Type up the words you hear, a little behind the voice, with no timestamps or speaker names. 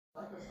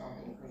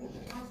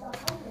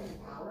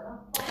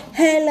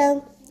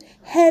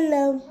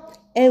Hello,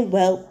 and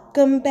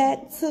welcome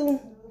back to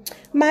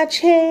my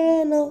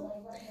channel.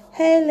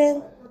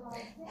 Hello.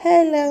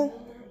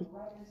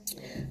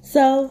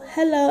 So,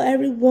 hello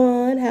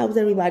everyone. How's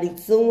everybody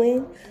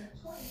doing?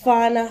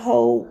 Fine, I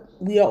hope.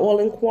 We are all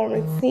in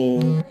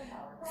quarantine.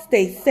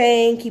 Stay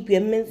sane. Keep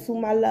your mental,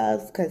 my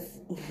loves, because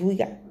we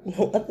got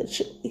no other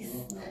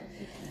choice.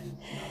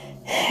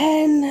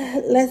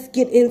 And let's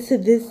get into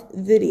this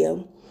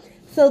video.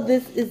 So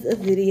this is a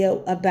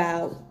video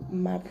about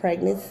my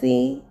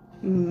pregnancy,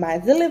 my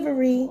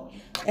delivery,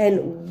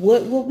 and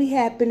what will be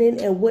happening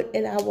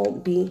and I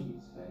won't be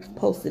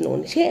posting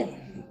on the channel.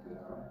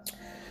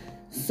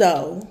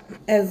 So,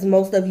 as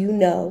most of you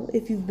know,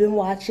 if you've been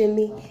watching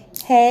me,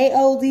 hey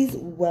oldies,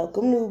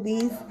 welcome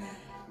newbies.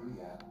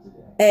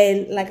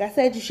 And like I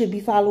said, you should be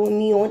following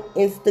me on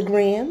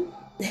Instagram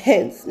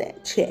and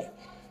Snapchat.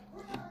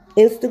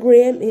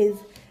 Instagram is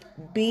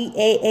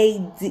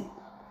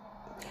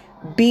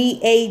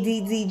BADDGURL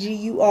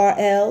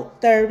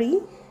 30,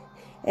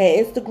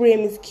 and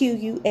Instagram is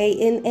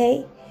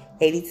QUANA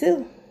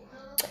 82.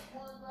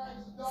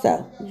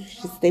 So you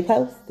should stay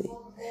posted.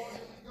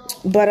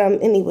 But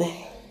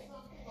anyway,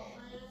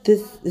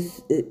 this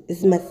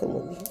is messing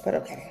with me, but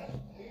okay.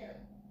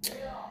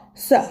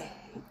 So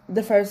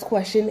the first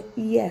question,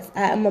 yes,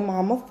 I am a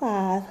mom of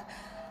 5.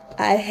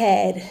 I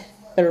had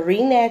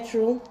 3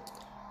 natural,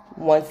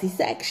 1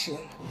 C-section.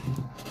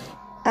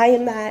 I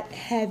am not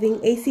having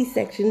a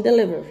C-section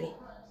delivery.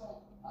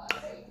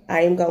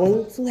 I am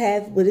going to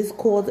have what is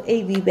called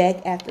a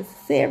VBAC after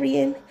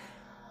cesarean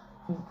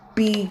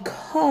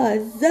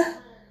because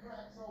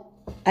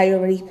I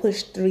already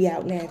pushed 3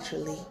 out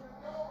naturally.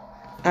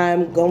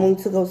 I'm going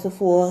to go to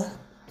 4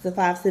 to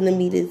 5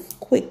 centimeters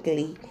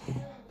quickly,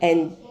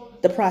 and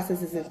the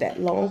process isn't that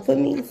long for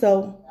me,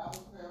 so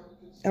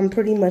I'm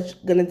pretty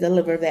much going to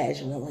deliver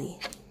vaginally,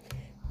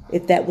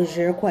 if that was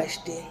your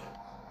question.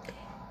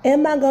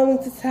 Am I going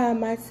to tie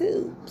my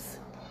tubes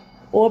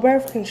or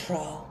birth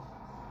control?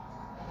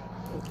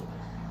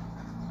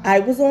 I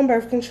was on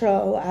birth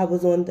control. I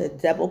was on the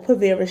double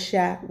Pavera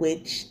shot,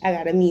 which I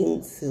got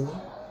immune to.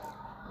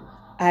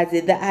 I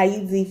did the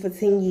IUD for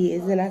 10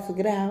 years and I took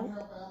it out.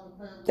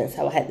 That's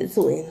how I had the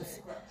twins.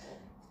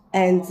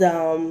 And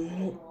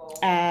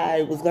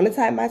I was going to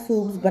tie my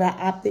tubes, but I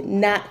opted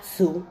not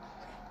to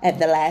at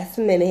the last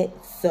minute.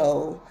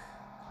 So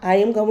I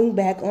am going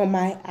back on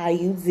my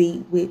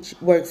IUD, which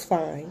works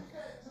fine.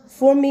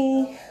 For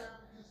me,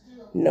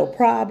 no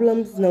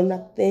problems, no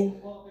nothing.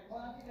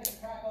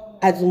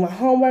 I do my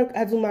homework,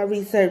 I do my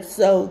research,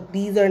 so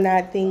these are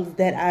not things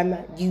that I'm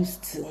not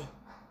used to.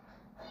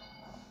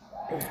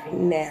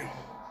 Now,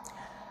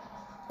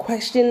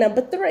 question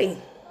number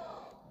 3.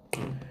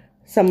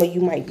 Some of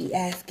you might be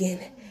asking,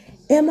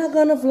 am I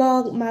going to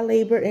vlog my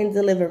labor and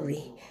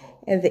delivery?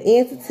 And the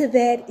answer to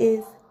that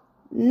is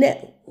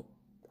no.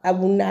 I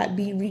will not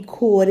be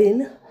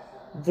recording,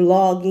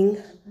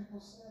 vlogging,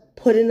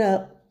 putting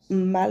up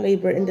my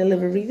labor and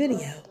delivery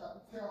video.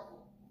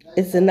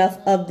 It's enough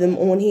of them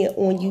on here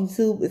on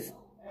YouTube. It's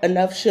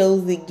enough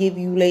shows that give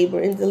you labor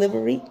and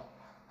delivery.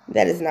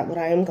 That is not what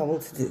I am going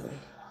to do.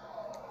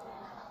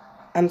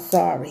 I'm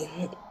sorry.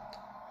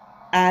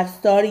 I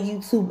started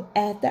YouTube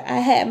after I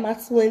had my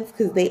twins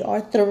because they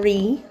are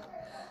 3.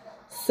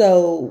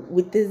 So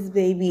with this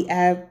baby,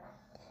 I'm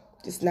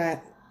just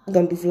not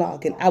going to be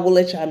vlogging. I will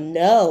let y'all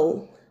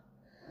know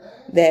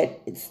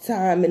that it's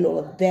time and all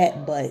of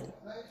that, but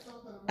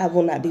I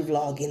will not be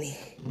vlogging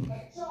it.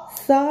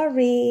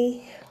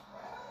 Sorry.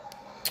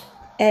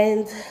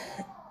 And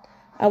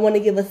I want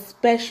to give a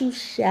special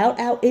shout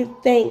out and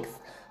thanks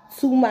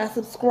to my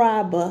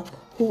subscriber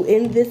who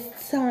in this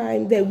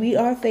time that we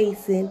are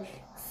facing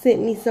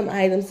sent me some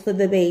items for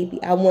the baby.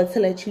 I want to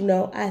let you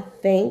know I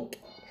thank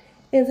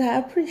and I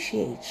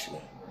appreciate you.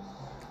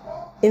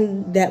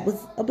 And that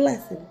was a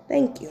blessing.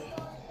 Thank you.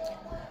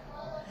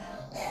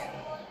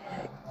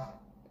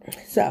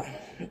 So,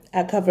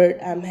 I covered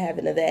I'm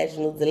having a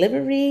vaginal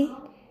delivery,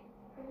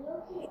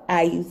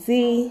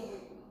 IUD.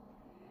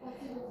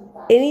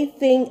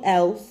 Anything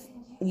else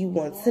you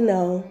want to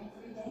know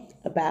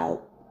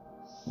about?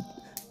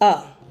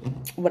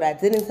 What I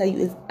didn't tell you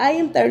is I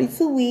am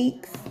 32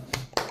 weeks.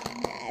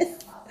 Yes.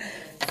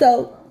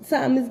 So,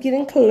 time is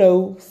getting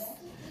close.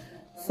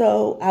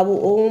 So, I will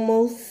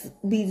almost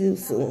be due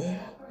soon.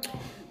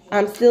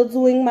 I'm still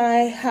doing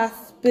my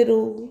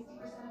hospital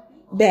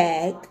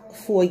bag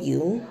for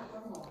you.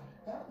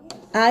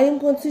 I am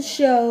going to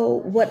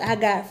show what I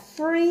got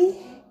free,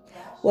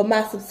 what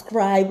my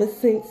subscribers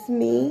sent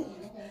me,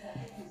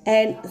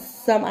 and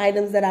some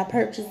items that I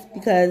purchased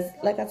because,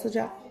 like I told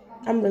y'all,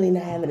 I'm really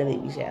not having a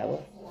baby shower.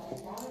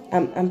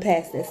 I'm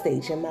past that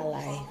stage in my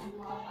life.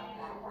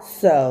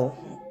 So,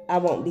 I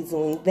won't be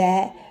doing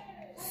that.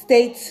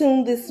 Stay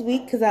tuned this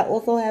week because I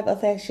also have a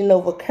Fashion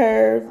Nova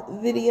Curve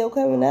video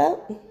coming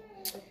up.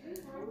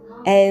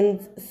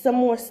 And some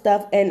more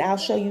stuff. And I'll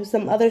show you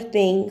some other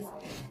things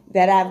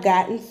that I've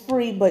gotten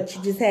free, but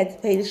you just had to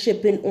pay the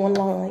shipping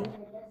online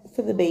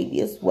for the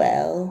baby as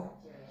well.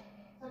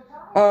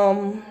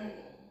 And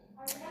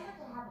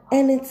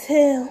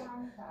until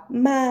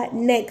my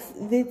next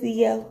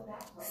video,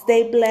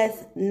 stay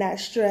blessed, not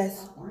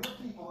stressed,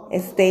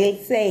 and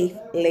stay safe.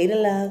 Later,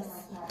 loves.